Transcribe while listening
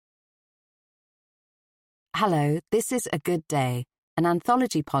Hello, this is A Good Day, an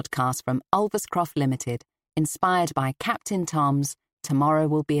anthology podcast from Ulverscroft Limited, inspired by Captain Tom's Tomorrow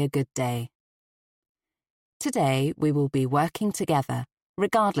Will Be a Good Day. Today we will be working together,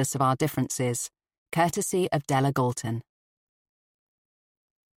 regardless of our differences, courtesy of Della Galton.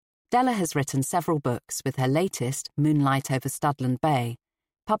 Della has written several books, with her latest, Moonlight over Studland Bay,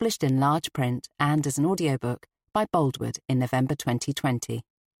 published in large print and as an audiobook by Boldwood in November 2020.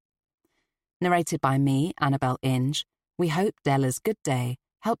 Narrated by me, Annabelle Inge, we hope Della's Good Day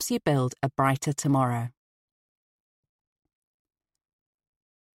helps you build a brighter tomorrow.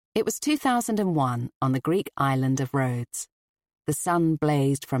 It was 2001 on the Greek island of Rhodes. The sun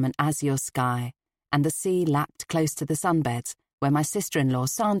blazed from an azure sky, and the sea lapped close to the sunbeds where my sister-in-law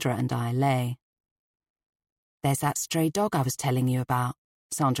Sandra and I lay. "There's that stray dog I was telling you about,"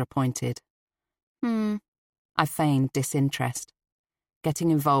 Sandra pointed. I feigned disinterest.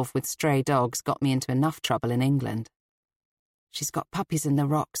 Getting involved with stray dogs got me into enough trouble in England. "She's got puppies in the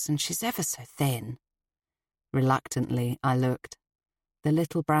rocks and she's ever so thin." Reluctantly, I looked. The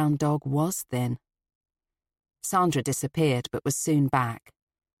little brown dog was thin. Sandra disappeared but was soon back.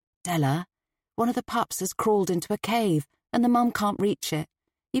 "Della, one of the pups has crawled into a cave and the mum can't reach it.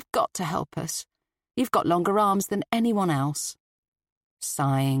 You've got to help us. You've got longer arms than anyone else."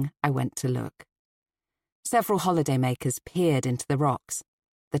 Sighing, I went to look. Several holidaymakers peered into the rocks.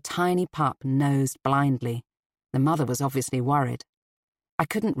 The tiny pup nosed blindly. The mother was obviously worried. I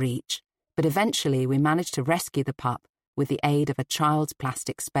couldn't reach, but eventually we managed to rescue the pup with the aid of a child's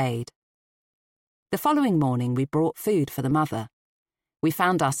plastic spade. The following morning we brought food for the mother. We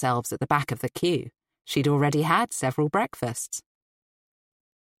found ourselves at the back of the queue. She'd already had several breakfasts.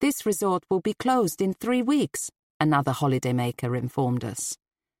 "This resort will be closed in 3 weeks," another holidaymaker informed us.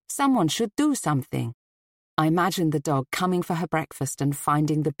 "Someone should do something." I imagined the dog coming for her breakfast and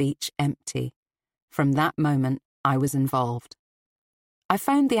finding the beach empty. From that moment, I was involved. I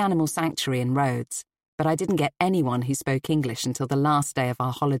phoned the animal sanctuary in Rhodes, but I didn't get anyone who spoke English until the last day of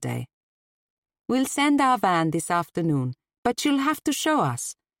our holiday. "We'll send our van this afternoon, but you'll have to show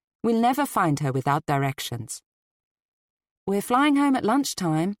us. We'll never find her without directions." "We're flying home at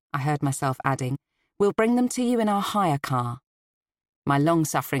lunchtime," I heard myself adding. "We'll bring them to you in our hire car." My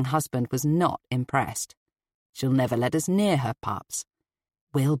long-suffering husband was not impressed. "She'll never let us near her pups."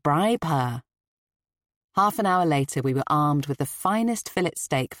 "We'll bribe her." Half an hour later we were armed with the finest fillet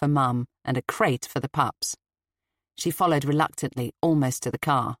steak for Mum and a crate for the pups. She followed reluctantly almost to the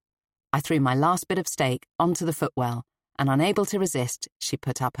car. I threw my last bit of steak onto the footwell, and unable to resist, she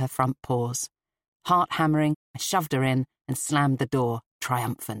put up her front paws. Heart hammering, I shoved her in and slammed the door,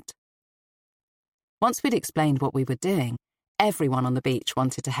 triumphant. Once we'd explained what we were doing, everyone on the beach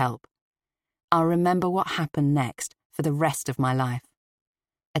wanted to help. I'll remember what happened next for the rest of my life.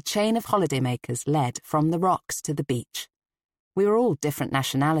 A chain of holidaymakers led from the rocks to the beach. We were all different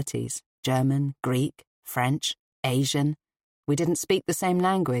nationalities: German, Greek, French, Asian. We didn't speak the same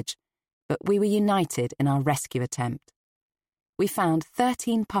language, but we were united in our rescue attempt. We found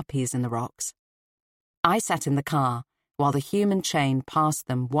 13 puppies in the rocks. I sat in the car while the human chain passed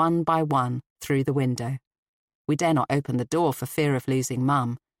them one by one through the window. We dare not open the door for fear of losing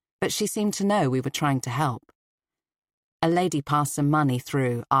Mum, but she seemed to know we were trying to help. A lady passed some money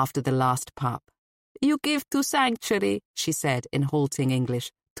through after the last pup. "You give to sanctuary," she said in halting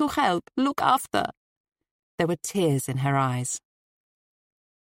English, "to help, look after." There were tears in her eyes.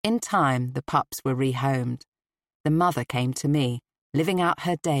 In time, the pups were rehomed. The mother came to me, living out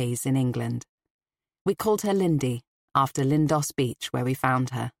her days in England. We called her Lindy, after Lindos Beach, where we found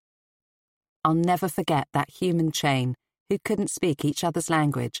her. I'll never forget that human chain who couldn't speak each other's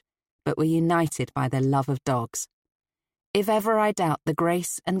language, but were united by their love of dogs. If ever I doubt the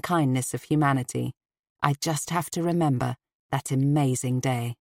grace and kindness of humanity, I just have to remember that amazing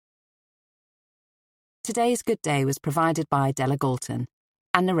day. Today's Good Day was provided by Della Galton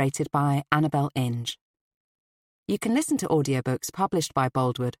and narrated by Annabelle Inge. You can listen to audiobooks published by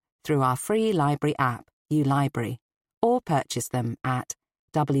Boldwood through our free library app, uLibrary, or purchase them at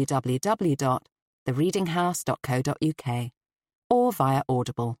www.thereadinghouse.co.uk or via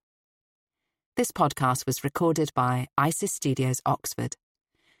Audible. This podcast was recorded by ISIS Studios Oxford.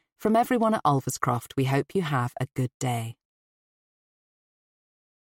 From everyone at Ulverscroft, we hope you have a good day.